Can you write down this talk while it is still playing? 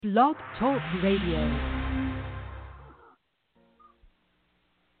Blog Talk Radio.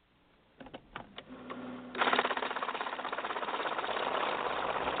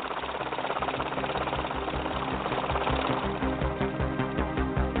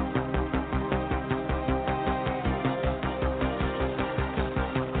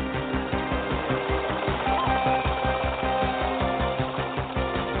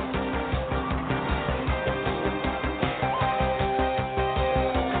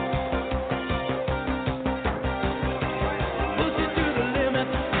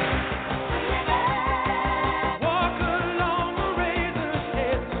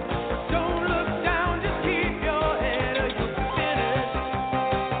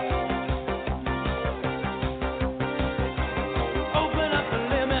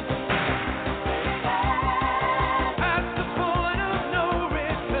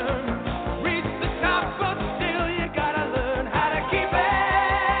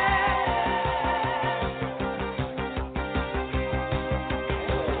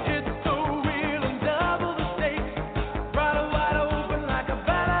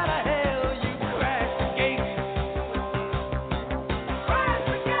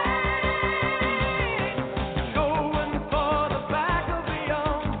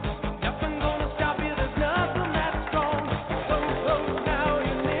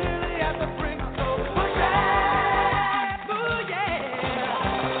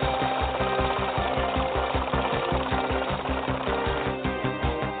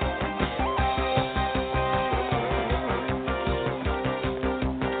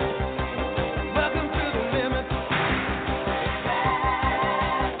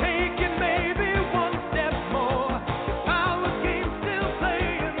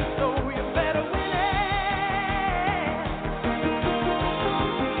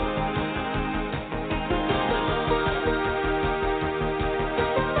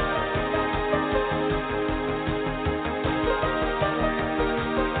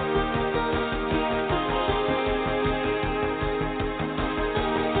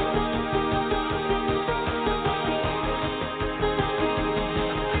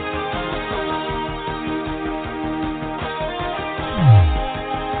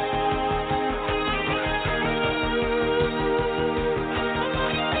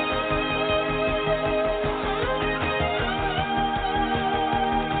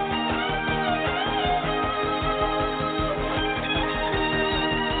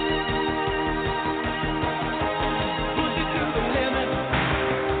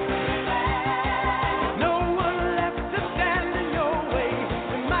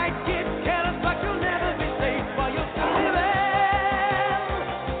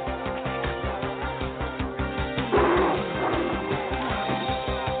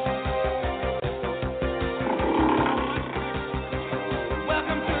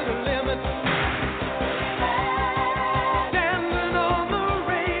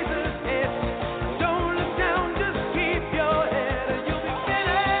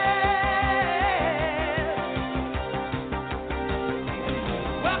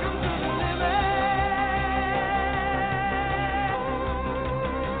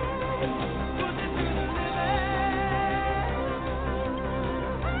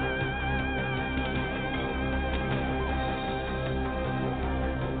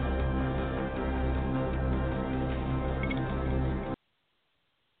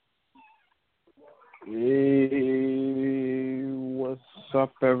 What's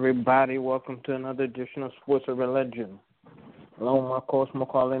up, everybody? Welcome to another edition of Sports of Religion. Hello, my co-host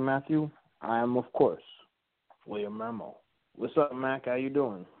Maccorley Mathieu. I am, of course, William Rameau. What's up, Mac? How you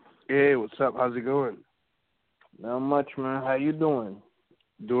doing? Hey, what's up? How's it going? Not much, man. How you doing?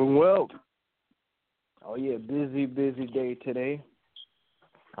 Doing well. Oh, yeah, busy day today.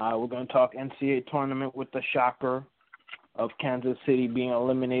 We're going to talk NCAA tournament with the shocker of Kansas City being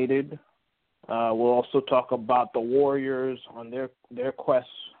eliminated. We'll also talk about the Warriors on their quest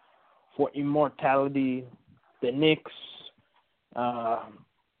for immortality. The Knicks,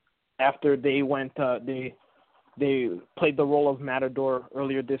 after they went, they played the role of Matador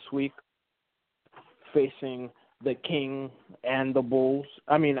earlier this week, facing the King and the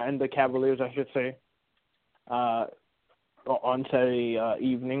and the Cavaliers, I should say, on Saturday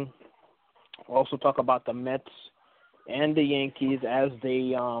evening. We'll also talk about the Mets and the Yankees as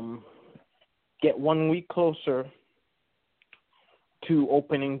they get 1 week closer to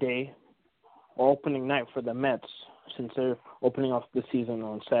opening day or opening night for the Mets, since they're opening off the season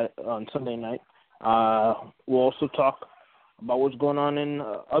on Sunday night. We'll also talk about what's going on in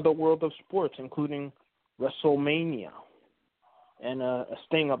other world of sports, including WrestleMania and a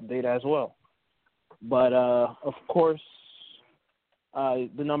Sting update as well. But, of course,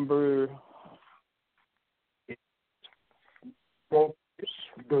 The number.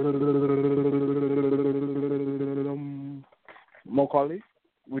 Maccorley,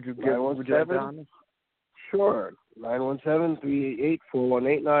 would you get down? Sure.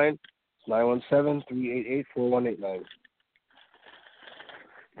 917-388-4189. 917-388-4189.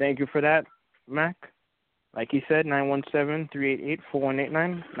 Thank you for that, Mac. Like he said,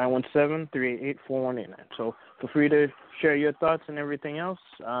 917-388-4189. 917-388-4189. So feel free to share your thoughts and everything else.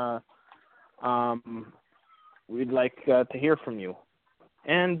 We'd like to hear from you.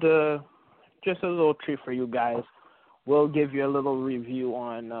 And just a little treat for you guys. We'll give you a little review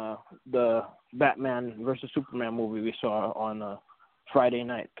on the Batman versus Superman movie we saw on Friday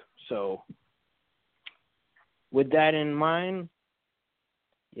night. So with that in mind,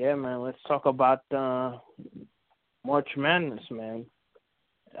 yeah, man, let's talk about March Madness, man.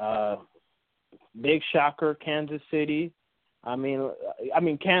 Big shocker, Kansas City. I mean,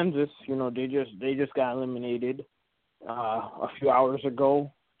 Kansas. You know, they just got eliminated a few hours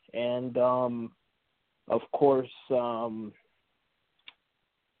ago, and of course,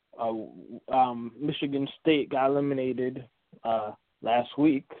 Michigan State got eliminated last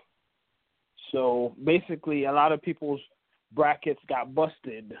week. So basically, a lot of people's brackets got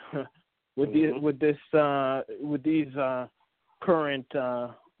busted with these current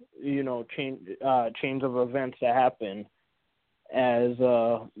chains of events that happen, as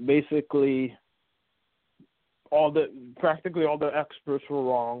basically practically all the experts were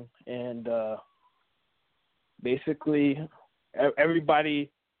wrong, and basically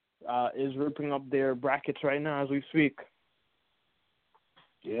everybody is ripping up their brackets right now as we speak.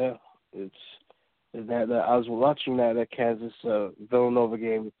 Yeah, it's that I was watching that Kansas Villanova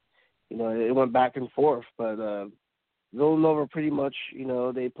game. You know, it went back and forth, but Villanova pretty much, you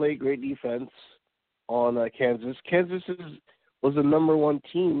know, they played great defense on Kansas. Kansas was the number one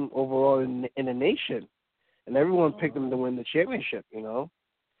team overall in the nation, and everyone picked them to win the championship. You know,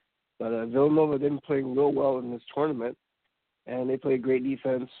 but Villanova didn't play real well in this tournament, and they played great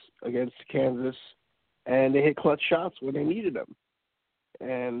defense against Kansas, and they hit clutch shots when they needed them.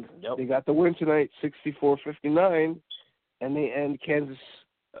 And they got the win tonight, 64-59, and they end Kansas'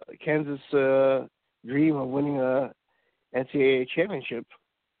 dream of winning a NCAA championship.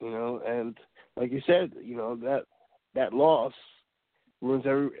 You know, and like you said, you know, that loss ruins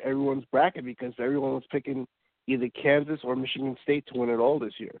everyone's bracket because everyone was picking either Kansas or Michigan State to win it all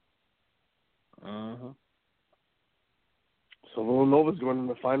this year. Uh-huh. So Villanova's going in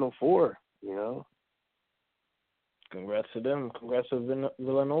the Final Four. You know. Congrats to them. Congrats to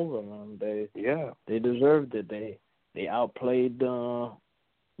Villanova, man. They deserved it. They outplayed the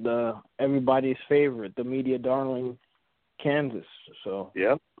everybody's favorite, the media darling, Kansas. So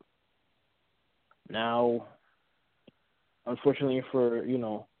now, unfortunately for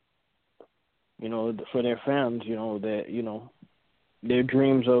for their fans, their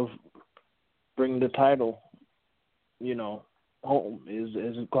dreams of bringing the title, home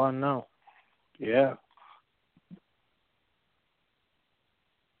is gone now. Yeah.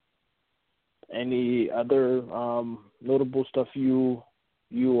 Any other notable stuff you've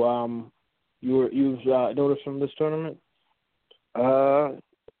noticed from this tournament?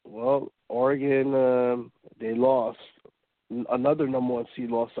 Well, Oregon they lost. Another number one seed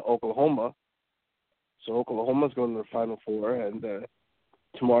lost to Oklahoma. So Oklahoma's going to the Final Four, and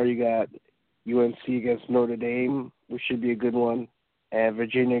tomorrow you got UNC against Notre Dame, which should be a good one, and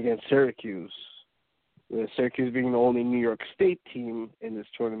Virginia against Syracuse. With Syracuse being the only New York State team in this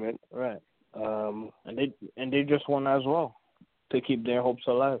tournament. Right. And they just won as well to keep their hopes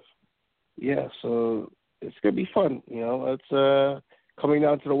alive. Yeah, so it's gonna be fun. You know, it's coming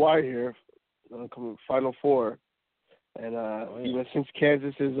down to the wire here, Final Four, and even since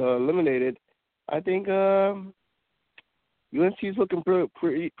Kansas is eliminated, I think UNC is looking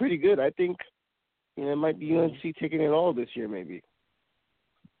pretty good. I think it might be UNC taking it all this year, maybe.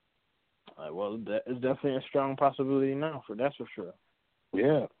 Well, it's definitely a strong possibility now, that's for sure.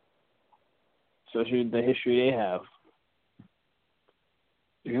 Yeah. Especially the history they have.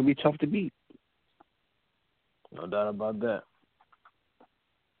 They're going to be tough to beat. No doubt about that.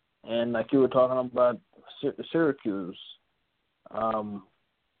 And like you were talking about Syracuse, a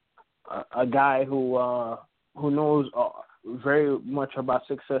guy who knows very much about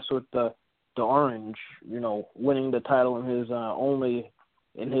success with the Orange, winning the title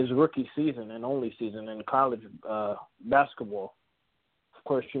in his rookie season and only season in college basketball. Of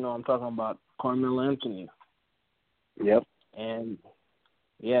course, I'm talking about Carmelo Anthony. Yep. And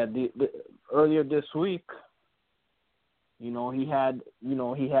the earlier this week, he had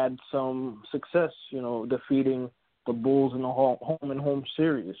some success, defeating the Bulls in the home and home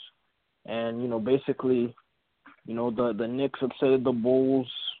series. And, basically, the Knicks upset the Bulls.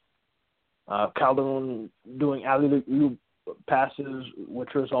 Calderon doing alley-oop passes,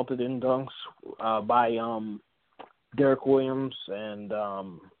 which resulted in dunks by Derek Williams. And,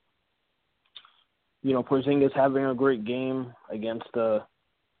 Porzingis having a great game against the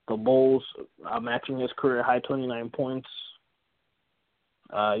Bulls, matching his career high 29 points.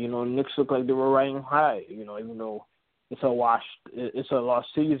 Knicks look like they were riding high, even though it's a lost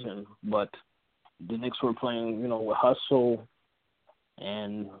season, but the Knicks were playing, with hustle,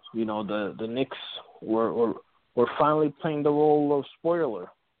 and, the Knicks were finally playing the role of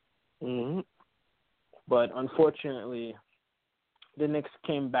spoiler. Mm-hmm. But unfortunately, the Knicks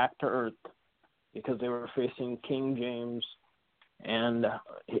came back to earth because they were facing King James and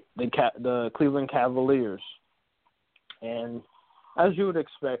the Cleveland Cavaliers. And as you would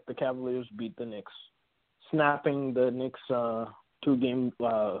expect, the Cavaliers beat the Knicks, snapping the Knicks' two-game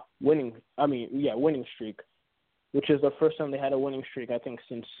winning streak, which is the first time they had a winning streak, I think,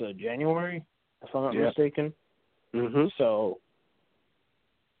 since January, if I'm not mistaken. Mm-hmm. So,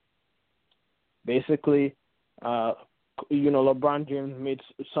 basically, LeBron James made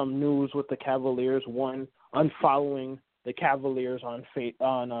some news with the Cavaliers, one, unfollowing the Cavaliers on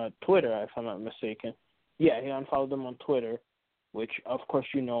Twitter, if I'm not mistaken. Yeah, he unfollowed them on Twitter, which, of course,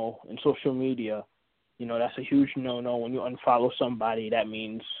 in social media, that's a huge no-no. When you unfollow somebody, that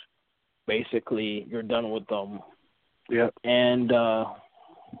means basically you're done with them. Yeah. And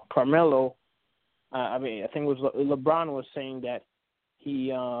Carmelo, I think it was LeBron was saying that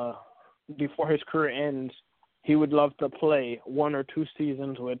he, before his career ends, he would love to play 1 or 2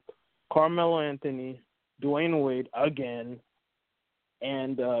 seasons with Carmelo Anthony, Dwayne Wade again,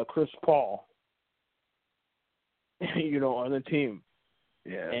 and Chris Paul, on the team.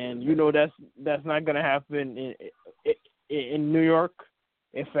 Yeah. And that's not going to happen in New York,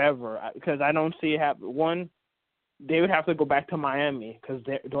 if ever, because I don't see it happen. One, they would have to go back to Miami because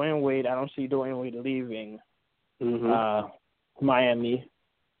Dwayne Wade, I don't see Dwayne Wade leaving Miami.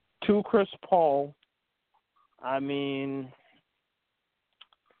 2, Chris Paul. I mean,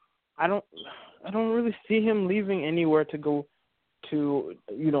 I don't really see him leaving anywhere to go to,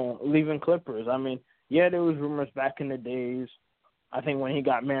 leaving Clippers. I mean, yeah, there was rumors back in the days. I think when he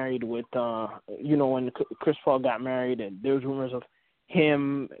got married with, when Chris Paul got married, and there was rumors of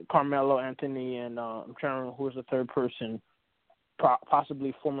him, Carmelo Anthony, and I'm trying to remember who was the third person,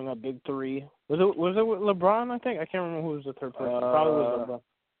 possibly forming a big three. Was it with LeBron? I think I can't remember who was the third person. Probably was LeBron.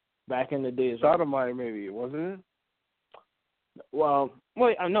 Back in the days. Sotomayor, maybe, wasn't it? Well,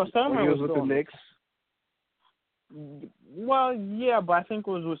 wait, no, Sotomayor was with the Knicks. Well, yeah, but I think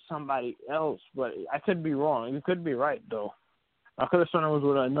it was with somebody else. But I could be wrong. You could be right, though. I could have sworn it was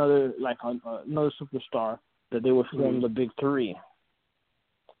with another superstar that they would form the big three.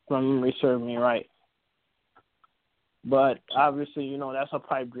 If my memory serves me right. But obviously, that's a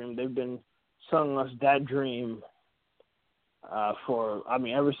pipe dream. They've been selling us that dream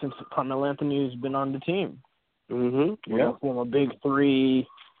ever since Carmelo Anthony has been on the team. Mm-hmm. Yeah. Form a big three.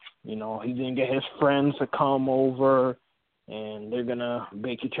 He's going to get his friends to come over, and they're going to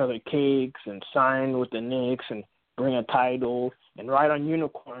bake each other cakes and sign with the Knicks and bring a title and ride on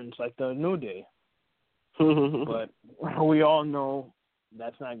unicorns like the New Day. But we all know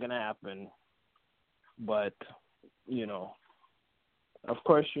that's not going to happen. But, of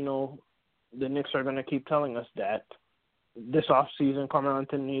course, the Knicks are going to keep telling us that this offseason, Carmelo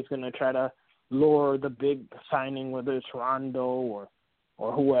Anthony is going to try to lure the big signing, whether it's Rondo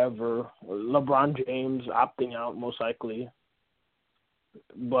or whoever, or LeBron James opting out most likely.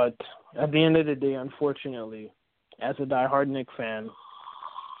 But at the end of the day, unfortunately, as a diehard Knicks fan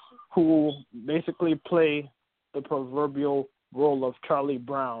who basically play the proverbial role of Charlie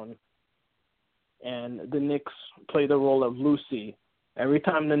Brown, and the Knicks play the role of Lucy, every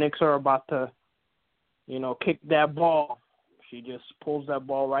time the Knicks are about to, kick that ball, she just pulls that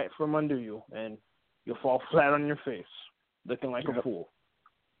ball right from under you, and you'll fall flat on your face, looking like a fool.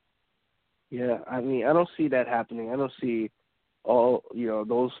 Yeah, I mean, I don't see that happening. I don't see all,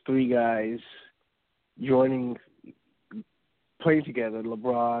 those 3 guys playing together,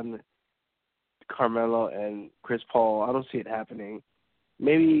 LeBron, Carmelo, and Chris Paul. I don't see it happening.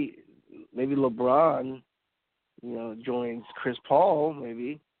 Maybe LeBron, joins Chris Paul,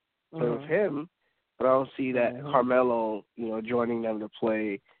 maybe, play with him, but I don't see that Carmelo, joining them to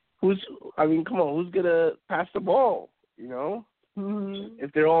play. Come on, who's going to pass the ball,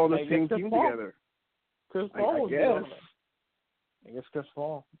 if they're all on the same team together? Chris Paul I guess Chris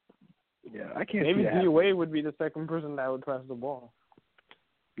Paul. Yeah, I can't Maybe see that. D-Wade would be the second person that would pass the ball.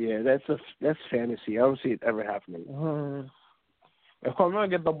 Yeah, that's fantasy. I don't see it ever happening. If I'm gonna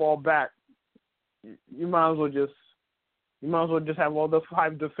get the ball back, you might as well just have all the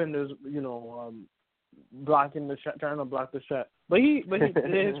 5 defenders, blocking the shot, trying to block the shot. But he to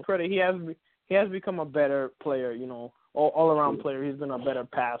his credit, he has become a better player, all around player. He's been a better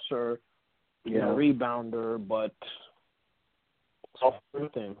passer, rebounder, but it's all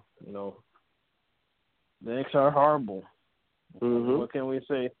everything, The Knicks are horrible. Mm-hmm. What can we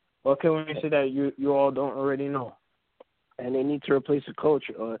say? What can we say that you all don't already know? And they need to replace the coach.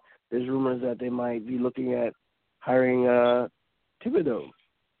 There's rumors that they might be looking at hiring Thibodeau,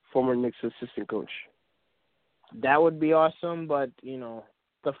 former Knicks assistant coach. That would be awesome, but, to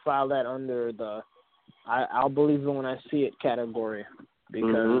file that under the I'll believe it when I see it category.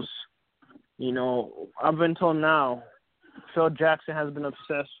 Because, up until now, Phil Jackson has been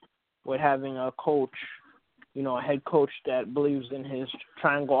obsessed with having a coach, a head coach that believes in his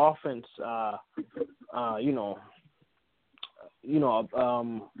triangle offense,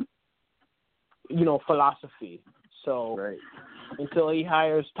 philosophy. So until he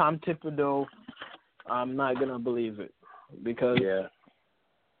hires Tom Thibodeau, I'm not gonna believe it, because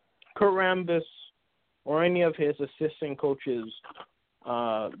Kurt Rambis or any of his assistant coaches,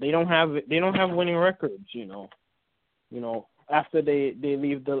 they don't have winning records. After they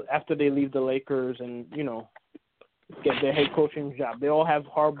leave the Lakers and get their head coaching job, they all have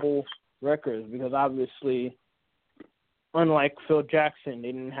horrible records, because obviously, unlike Phil Jackson,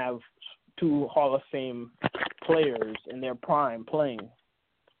 they didn't have 2 Hall of Fame players in their prime playing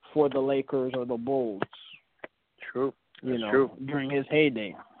for the Lakers or the Bulls. True. True. During his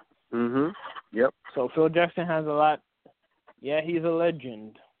heyday. Mhm. Yep. So Phil Jackson has a lot. Yeah, he's a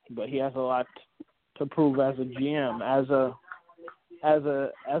legend, but he has a lot to prove as a GM. As a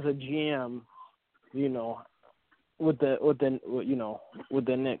GM, with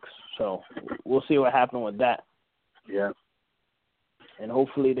the Knicks. So we'll see what happens with that. Yeah. And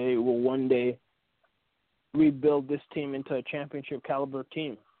hopefully they will one day rebuild this team into a championship caliber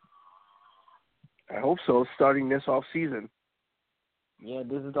team. I hope so, starting this off season. Yeah,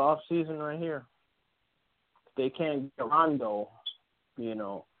 this is the off season right here. If they can't get Rondo,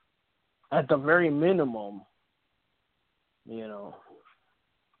 at the very minimum, they're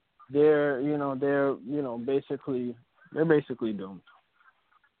basically doomed.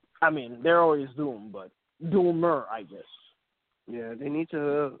 I mean, they're always doomed, but doomer, I guess. Yeah, they need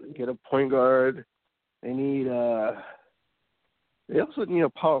to get a point guard. They need they also need a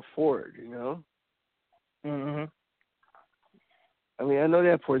power forward, Mhm. I mean, I know they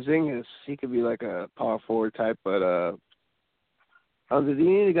have Porzingis. He could be like a power forward type, but they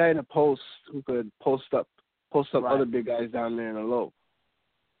need a guy in the post who could post up other big guys down there in the low.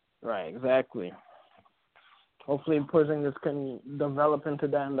 Right, exactly. Hopefully Porzingis can develop into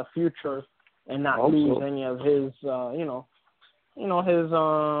that in the future and not lose any of his, his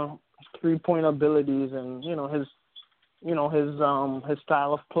 3-point abilities and his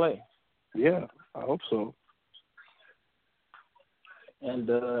style of play. Yeah, I hope so. And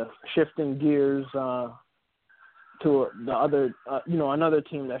shifting gears to the other, another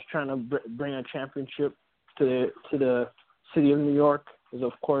team that's trying to bring a championship to the city of New York is,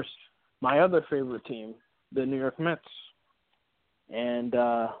 of course, my other favorite team, the New York Mets. And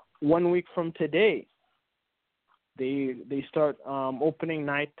 1 week from today, they start opening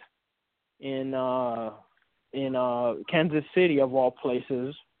night in Kansas City, of all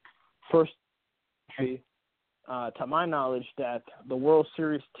places. First, to my knowledge, that the World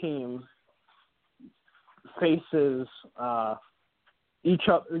Series team faces each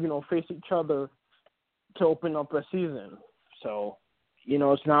other to open up a season. So,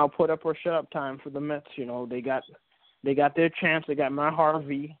 it's now put up or shut up time for the Mets. They got their chance. They got Matt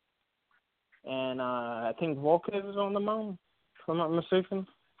Harvey, and I think Volquez is on the mound, if I'm not mistaken.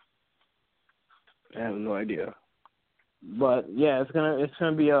 I have no idea. But yeah, it's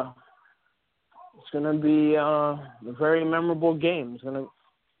gonna be a very memorable game. It's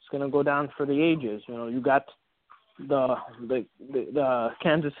gonna go down for the ages. You got the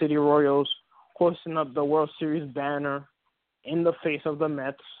Kansas City Royals hoisting up the World Series banner in the face of the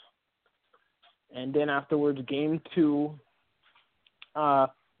Mets, and then afterwards, Game 2.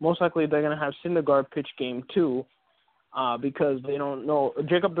 Most likely they're gonna have Syndergaard pitch Game 2, because they don't know.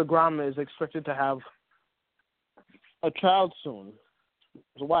 Jacob deGrom is expected to have a child soon,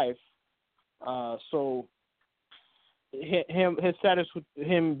 his wife. So his status with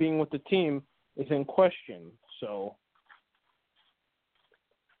him being with the team is in question. So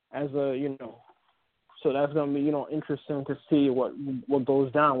so that's gonna be interesting to see what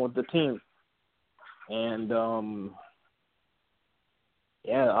goes down with the team. And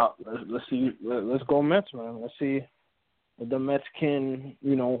Yeah, let's see. Let's go Mets, man. Let's see if the Mets can,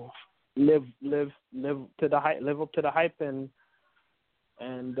 live to the hype, live up to the hype, and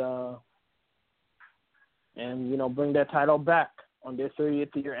bring that title back on their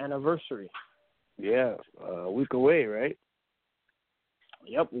 30th year anniversary. Yeah, a week away, right?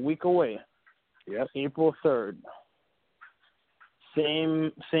 Yep, a week away. Yep, April 3rd.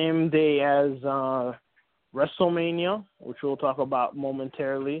 Same day as WrestleMania, which we'll talk about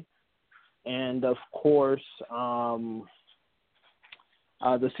momentarily, and of course the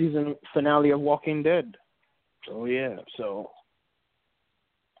season finale of Walking Dead. Oh yeah. So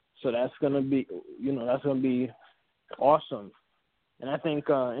that's gonna be awesome. And I think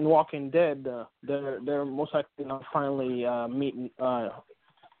in Walking Dead, they're most likely gonna finally meet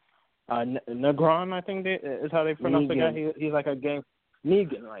Negron. I think is how they pronounce the guy. He's like a gang.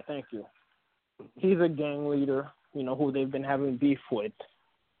 Negan, right? Thank you. He's a gang leader, who they've been having beef with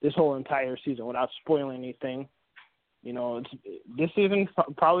this whole entire season. Without spoiling anything, this season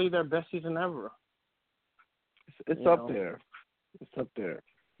probably their best season ever. It's up there. It's up there.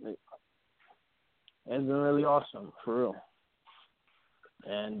 It's been really awesome, for real.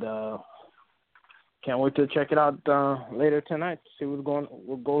 And can't wait to check it out later tonight to see what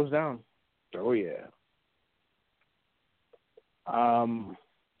goes down. Oh yeah.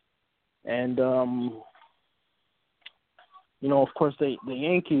 Of course, the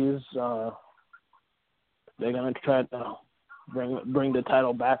Yankees, they're gonna try to bring the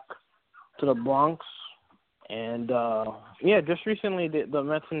title back to the Bronx. And just recently the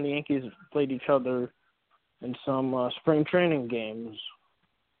Mets and the Yankees played each other in some spring training games,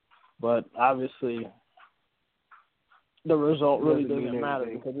 but obviously the result really doesn't matter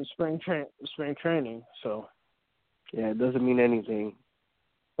because it's spring training. So yeah, it doesn't mean anything.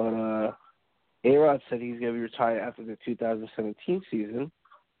 But A-Rod said he's gonna be retired after the 2017 season.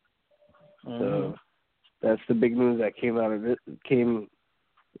 Mm-hmm. So that's the big news that came out of it.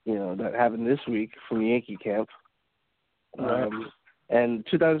 That happened this week from the Yankee camp. Right. And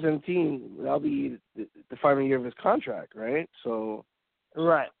 2017, that'll be the final year of his contract, right? So.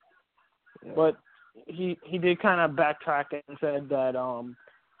 Right. Yeah. But he did kind of backtrack and said that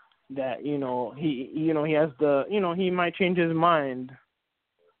he has he might change his mind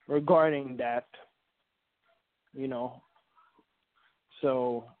regarding that.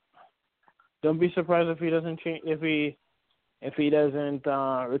 So don't be surprised if he doesn't change if he doesn't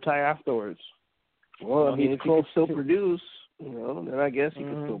retire afterwards. Well, if he can still produce, then I guess he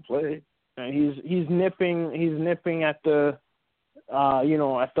can still play. And he's nipping at the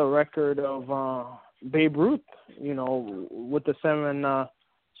at the record of Babe Ruth, with the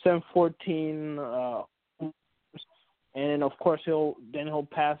 714, and of course he'll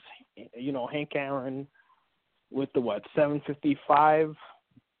pass Hank Aaron with the 755,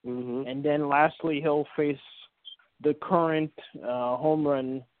 and then lastly he'll face the current home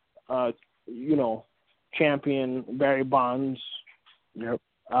run champion Barry Bonds. Yep.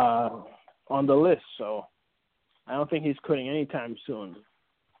 On the list, so I don't think he's quitting anytime soon.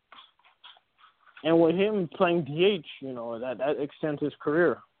 And with him playing DH, that extends his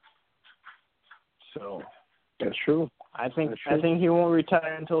career. So that's true. I think he won't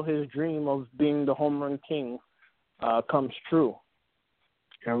retire until his dream of being the home run king comes true.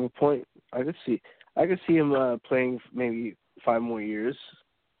 You have a point. I could see him playing maybe 5 more years.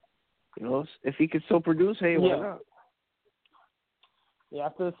 If he could still produce, hey, why not? Yeah,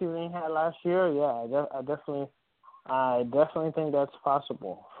 after the season he had last year, I definitely think that's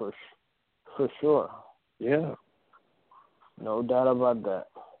possible for sure. Yeah, no doubt about that.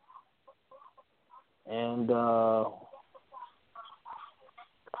 And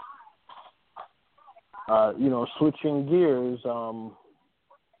switching gears,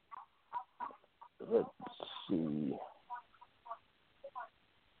 let's see.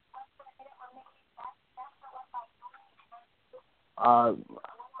 I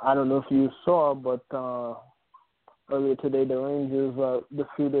don't know if you saw, but earlier today the Rangers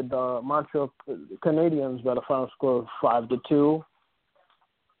defeated the Montreal Canadiens by the final score of 5-2.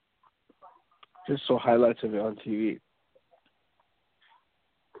 Just saw highlights of it on TV.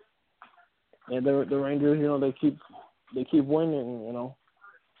 And the Rangers, they keep winning,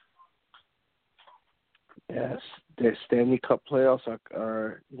 Yes, their Stanley Cup playoffs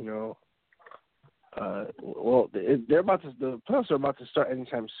are the playoffs are about to start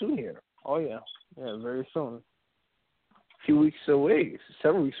anytime soon here. Oh yeah, very soon. A few weeks away,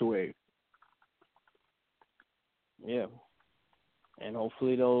 7 weeks away. Yeah, and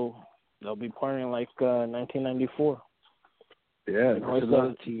hopefully they'll be partying like 1994. Yeah, that's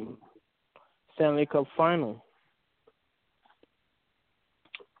another team. Stanley Cup final.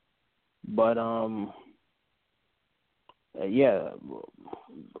 But yeah,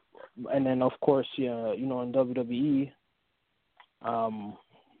 and then of course, yeah, you know, in WWE,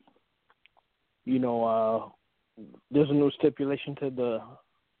 you know, there's a new stipulation to the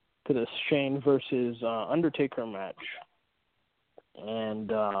Shane versus Undertaker match,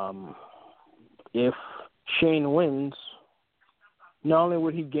 and if Shane wins, not only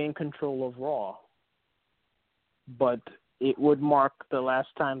would he gain control of Raw, but it would mark the last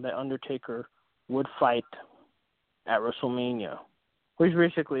time that Undertaker would fight at WrestleMania, which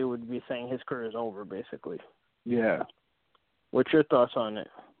basically would be saying his career is over, basically. Yeah. What's your thoughts on it?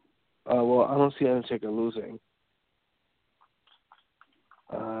 Well, I don't see Undertaker losing.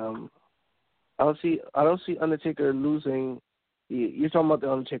 I don't see Undertaker losing. You're talking about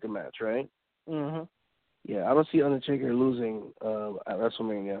the Undertaker match, right? Mhm. Yeah, I don't see Undertaker losing at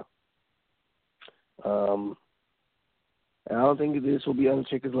WrestleMania. And I don't think this will be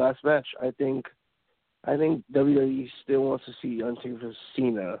Undertaker's last match. I think WWE still wants to see Undertaker versus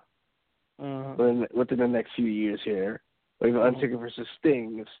Cena within the next few years here. Or even Undertaker versus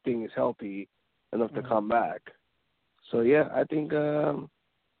Sting, if Sting is healthy enough to come back. So yeah, I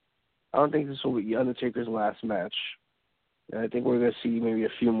don't think this will be Undertaker's last match. And I think we're gonna see maybe a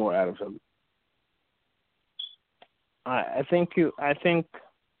few more out of him. I think we're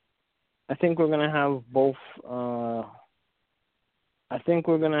gonna have both. I think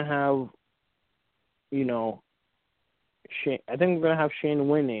we're gonna have, you know, Shane. I think we're gonna have Shane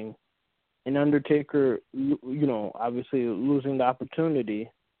winning, and Undertaker, you know, obviously losing the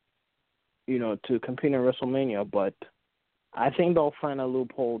opportunity, you know, to compete in WrestleMania. But I think they'll find a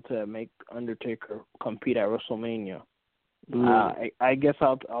loophole to make Undertaker compete at WrestleMania. I guess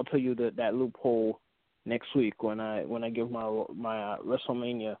I'll tell you that loophole next week when I give my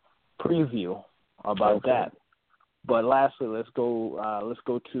WrestleMania preview about that. But lastly, let's go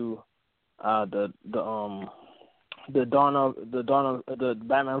to the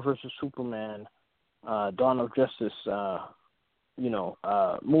Batman versus Superman, Dawn of Justice,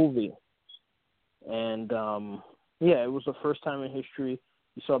 movie, and yeah, it was the first time in history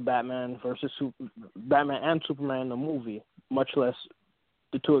you saw Batman and Superman in the movie, much less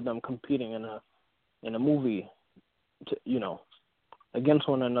the two of them competing in a movie, against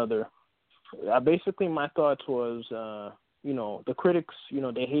one another. Basically, my thoughts was, the critics,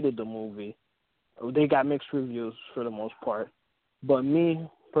 they hated the movie. They got mixed reviews for the most part. But me,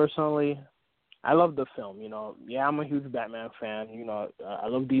 personally, I love the film, Yeah, I'm a huge Batman fan. I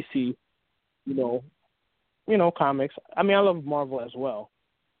love DC, comics. I mean, I love Marvel as well.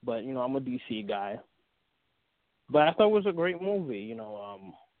 But, I'm a DC guy. But I thought it was a great movie,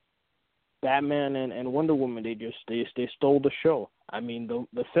 Batman and Wonder Woman, they stole the show. I mean,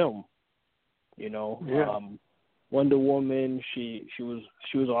 the film. Yeah. Wonder Woman, she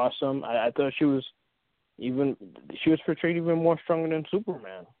was awesome. I thought she was portrayed even more stronger than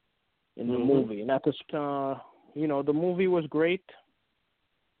Superman in the movie. Not to, the movie was great,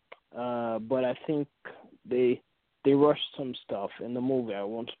 but I think they rushed some stuff in the movie. I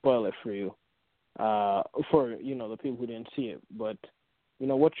won't spoil it for you, for the people who didn't see it. But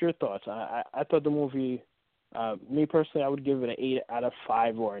what's your thoughts? I thought the movie, me personally, I would give it an 8 out of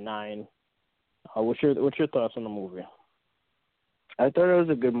 5 or a 9. What's your thoughts on the movie? I thought it was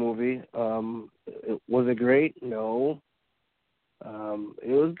a good movie. Was it great? No.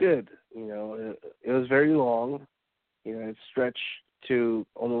 It was good. It was very long. It stretched to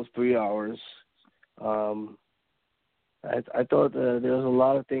almost 3 hours. I thought there was a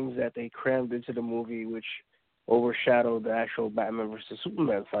lot of things that they crammed into the movie which overshadowed the actual Batman versus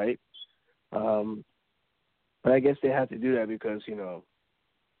Superman fight. But I guess they had to do that because,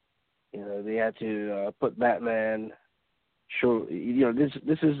 they had to put Batman. Sure,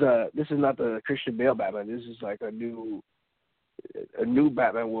 this is not the Christian Bale Batman. This is like a new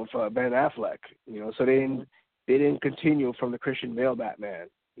Batman with Ben Affleck. So they didn't continue from the Christian Bale Batman.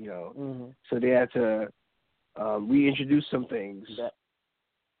 So they had to reintroduce some things.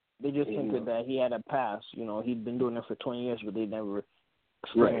 They just hinted that he had a past. He'd been doing it for 20 years, but they never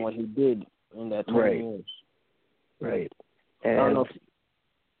explained what he did in that 20 years. Right. And I don't know if...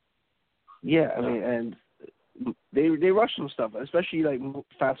 Yeah, I mean, and they rushed some stuff, especially like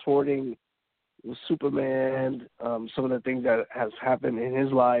fast forwarding with Superman, some of the things that has happened in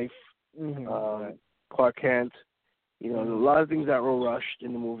his life, Clark Kent, a lot of things that were rushed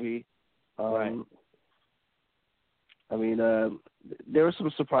in the movie. I mean, there were some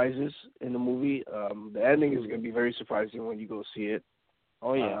surprises in the movie. The ending is going to be very surprising when you go see it.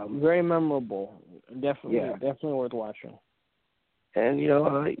 Oh yeah, very memorable. Definitely worth watching. And a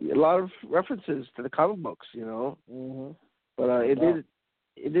lot of references to the comic books, but it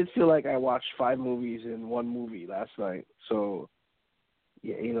it did feel like I watched 5 movies in one movie last night. So,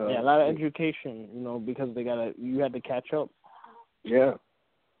 yeah, you know. Yeah, a lot of education, you know, because you had to catch up. Yeah.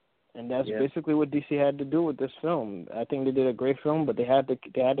 And that's basically what DC had to do with this film. I think they did a great film, but they had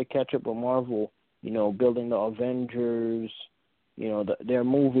to catch up with Marvel, you know, building the Avengers, you know, their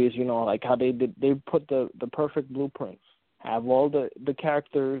movies, you know, like how they put the perfect blueprint. Have all the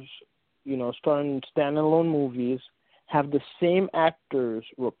characters, you know, starting standalone movies, have the same actors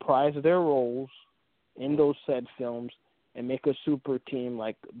reprise their roles in those said films and make a super team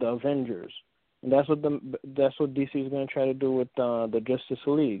like the Avengers. And that's what DC is going to try to do with the Justice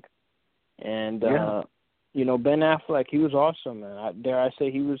League. And you know, Ben Affleck, he was awesome, and dare I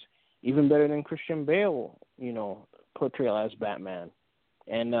say he was even better than Christian Bale, you know, portrayal as Batman.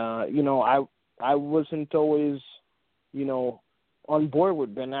 And you know, I wasn't always, you know, on board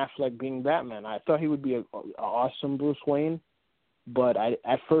with Ben Affleck being Batman. I thought he would be an awesome Bruce Wayne, but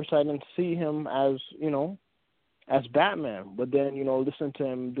at first I didn't see him as, you know, as Batman. But then, you know, listening to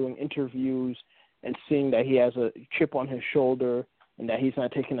him doing interviews and seeing that he has a chip on his shoulder and that he's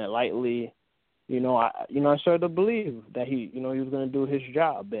not taking it lightly, I started to believe that he was going to do his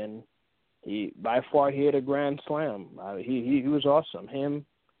job, and by far he hit a grand slam. He was awesome. Him,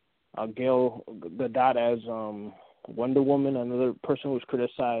 Gal Gadot as Wonder Woman, another person who was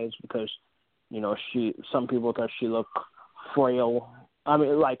criticized because, you know, some people thought she looked frail. I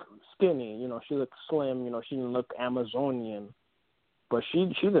mean, like skinny. You know, she looked slim. You know, she didn't look Amazonian, but she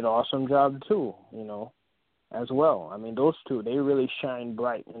did an awesome job too. You know, as well. I mean, those two, they really shined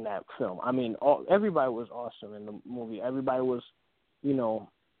bright in that film. I mean, everybody was awesome in the movie. Everybody was, you know,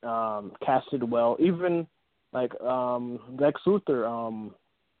 casted well. Even like Lex Luthor.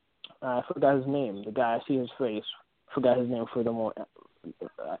 I forgot his name. The guy, I see his face. Forgot his name for the moment.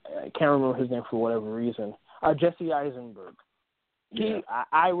 I can't remember his name for whatever reason. Jesse Eisenberg.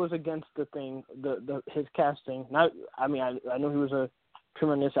 I was against the thing, his casting. I know he was a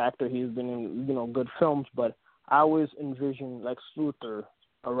tremendous actor. He's been in, you know, good films, but I always envisioned Lex Luthor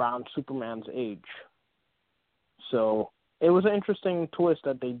around Superman's age. So it was an interesting twist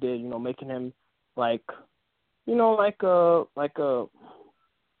that they did, you know, making him like a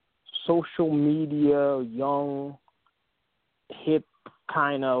social media, young, hip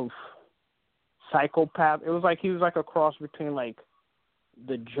kind of psychopath. It was like he was like a cross between like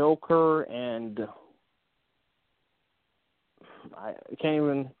the Joker and I can't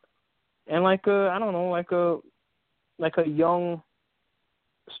even, and like a young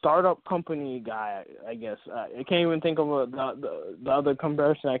startup company guy, I guess. I can't even think of the other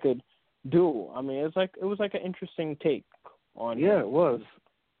comparison I could do. I mean, it was like an interesting take on. Yeah, it was.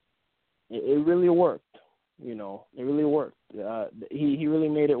 It really worked. You know, it really worked. He really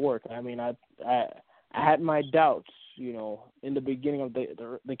made it work. I mean, I had my doubts, you know, in the beginning of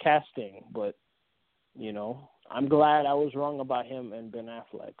the casting, but you know, I'm glad I was wrong about him and Ben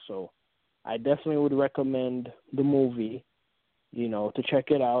Affleck. So I definitely would recommend the movie, you know, to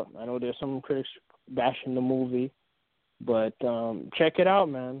check it out. I know there's some critics bashing the movie, but check it out,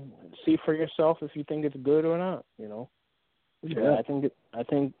 man. See for yourself if you think it's good or not, you know. Yeah. I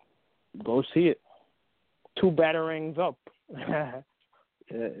think go see it. 2 batarangs up. Yeah,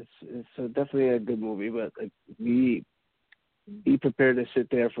 it's definitely a good movie, but be prepared to sit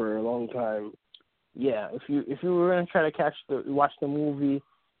there for a long time. Yeah, if you were gonna try to watch the movie,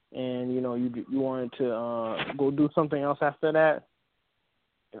 and you know you wanted to go do something else after that,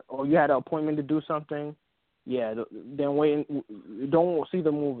 or you had an appointment to do something, yeah, then wait. Don't see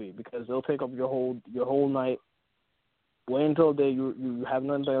the movie because they'll take up your whole night. Wait until you have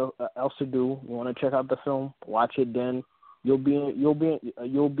nothing else to do. You want to check out the film, watch it. Then you'll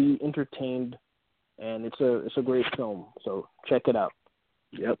be entertained, and it's a great film. So check it out.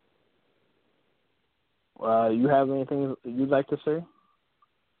 Yep. You have anything you'd like to say?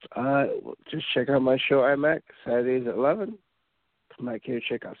 Just check out my show, IMAC, Saturdays at 11. Come back here,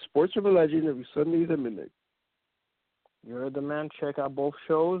 check out Sports with a Legend every Sundays at midnight. You heard the man. Check out both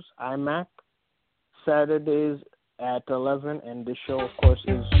shows, IMAC, Saturdays at 11, and this show, of course,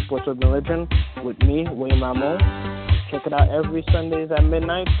 is Sports with Religion with me, William Rameau. Check it out every Sundays at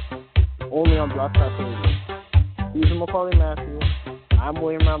midnight, only on BlogTalkRadio. He's Maccorley Mathieu. I'm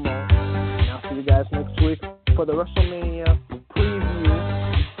William Rameau, and I'll see you guys next week for the WrestleMania preview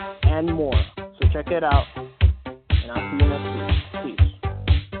and more. So check it out, and I'll see you